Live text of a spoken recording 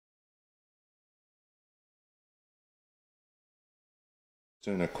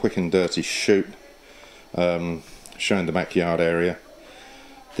Doing a quick and dirty shoot, showing the backyard area.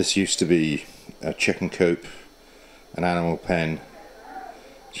 This used to be a chicken coop, an animal pen.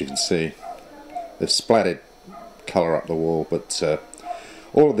 As you can see, they've splattered colour up the wall, but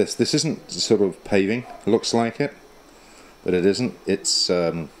all of this isn't sort of paving. It looks like it, but it isn't. It's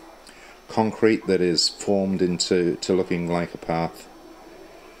concrete that is formed into looking like a path.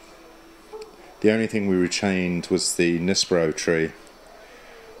 The only thing we retained was the Nispero tree,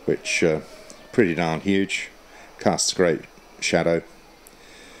 which pretty darn huge, casts a great shadow.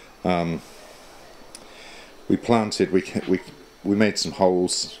 We planted, we made some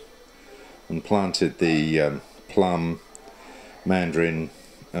holes and planted the plum, mandarin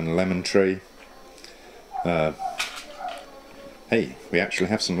and lemon tree. Hey, we actually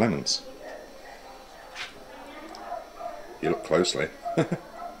have some lemons. You look closely, you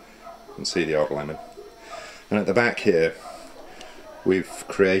can see the odd lemon. And at the back here, we've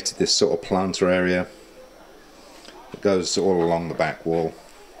created this sort of planter area that goes all along the back wall,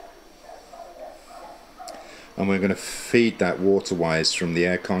 and we're going to feed that water-wise from the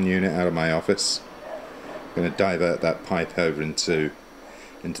aircon unit out of my office. I'm going to divert that pipe over into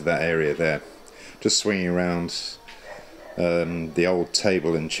that area there, just swinging around the old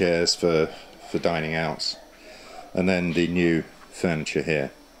table and chairs for dining out, and then the new furniture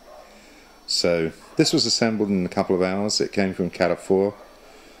here. So this was assembled in a couple of hours. It came from Carrefour,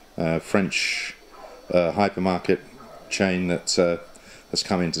 French hypermarket chain that has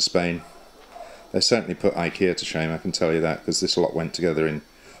come into Spain. They certainly put IKEA to shame, I can tell you that, because this lot went together in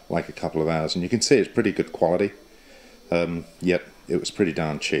like a couple of hours, and you can see it's pretty good quality, yet it was pretty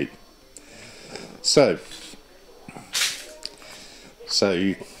darn cheap. So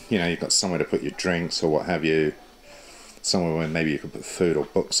you know, you've got somewhere to put your drinks or what have you, somewhere where maybe you could put food or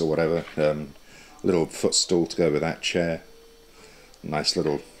books or whatever. Little footstool to go with that chair. Nice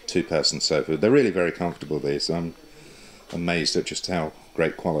little two-person sofa. They're really very comfortable, these. I'm amazed at just how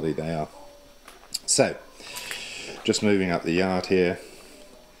great quality they are. So, just moving up the yard here.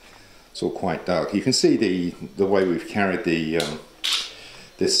 It's all quite dark. You can see the way we've carried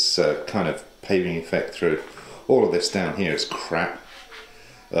this kind of paving effect through. All of this down here is crap.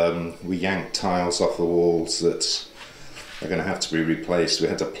 We yanked tiles off the walls that are going to have to be replaced. We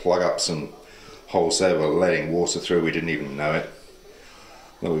had to plug up some holes there. We're letting water through, we didn't even know it.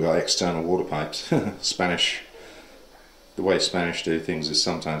 Well, we've got external water pipes. Spanish, the way Spanish do things is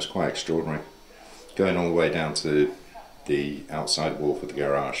sometimes quite extraordinary. Going all the way down to the outside wall for the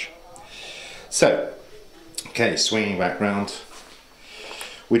garage. So, okay, swinging back round.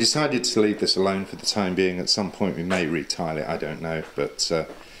 We decided to leave this alone for the time being. At some point we may retile it, I don't know, but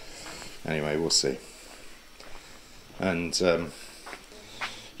anyway, we'll see. And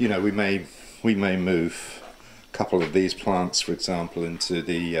you know, we may move a couple of these plants, for example, into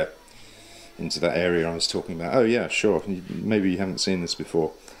that area I was talking about. Oh yeah, sure. Maybe you haven't seen this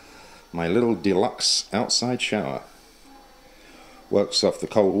before. My little deluxe outside shower works off the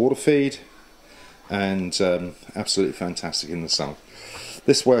cold water feed, and absolutely fantastic in the summer.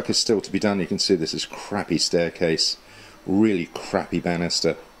 This work is still to be done. You can see this is crappy staircase, really crappy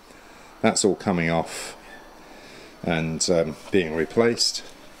banister. That's all coming off and being replaced.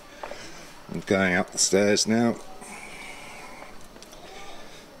 I'm going up the stairs now.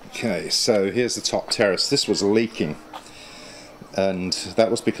 Okay, so here's the top terrace. This was leaking, and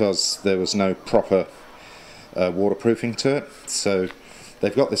that was because there was no proper waterproofing to it. So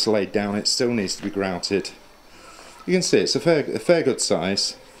they've got this laid down. It still needs to be grouted. You can see it's a fair good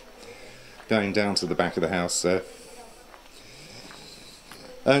size, going down to the back of the house there.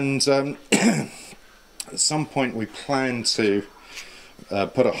 And at some point we plan to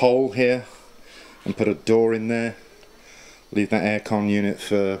put a hole here and put a door in there. Leave that aircon unit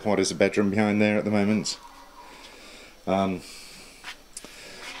for what is a bedroom behind there at the moment.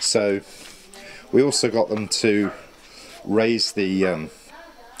 So we also got them to raise the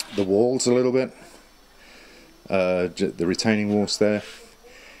walls a little bit, the retaining walls there,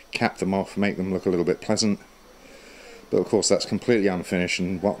 cap them off, make them look a little bit pleasant. But of course that's completely unfinished,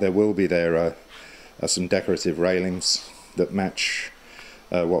 and what there will be there are some decorative railings that match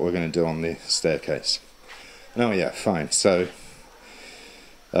what we're going to do on the staircase. Oh yeah, fine. So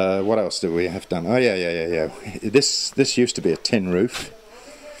what else do we have done? Oh yeah. This used to be a tin roof,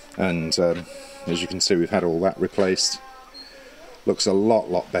 and as you can see, we've had all that replaced. Looks a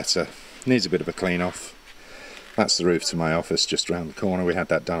lot better. Needs a bit of a clean off. That's the roof to my office just around the corner. We had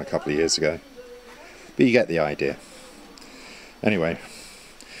that done a couple of years ago, but you get the idea. Anyway,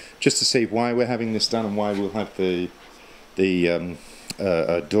 just to see why we're having this done and why we'll have the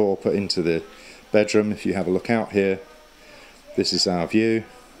door put into the bedroom. If you have a look out here, This is our view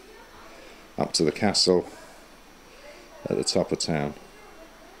up to the castle at the top of town.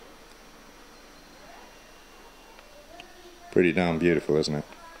 Pretty darn beautiful, isn't it?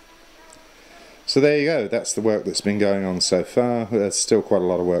 So there you go, that's the work that's been going on so far. There's still quite a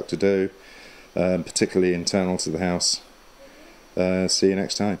lot of work to do, particularly internal to the house. See you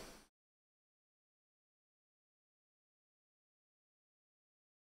next time.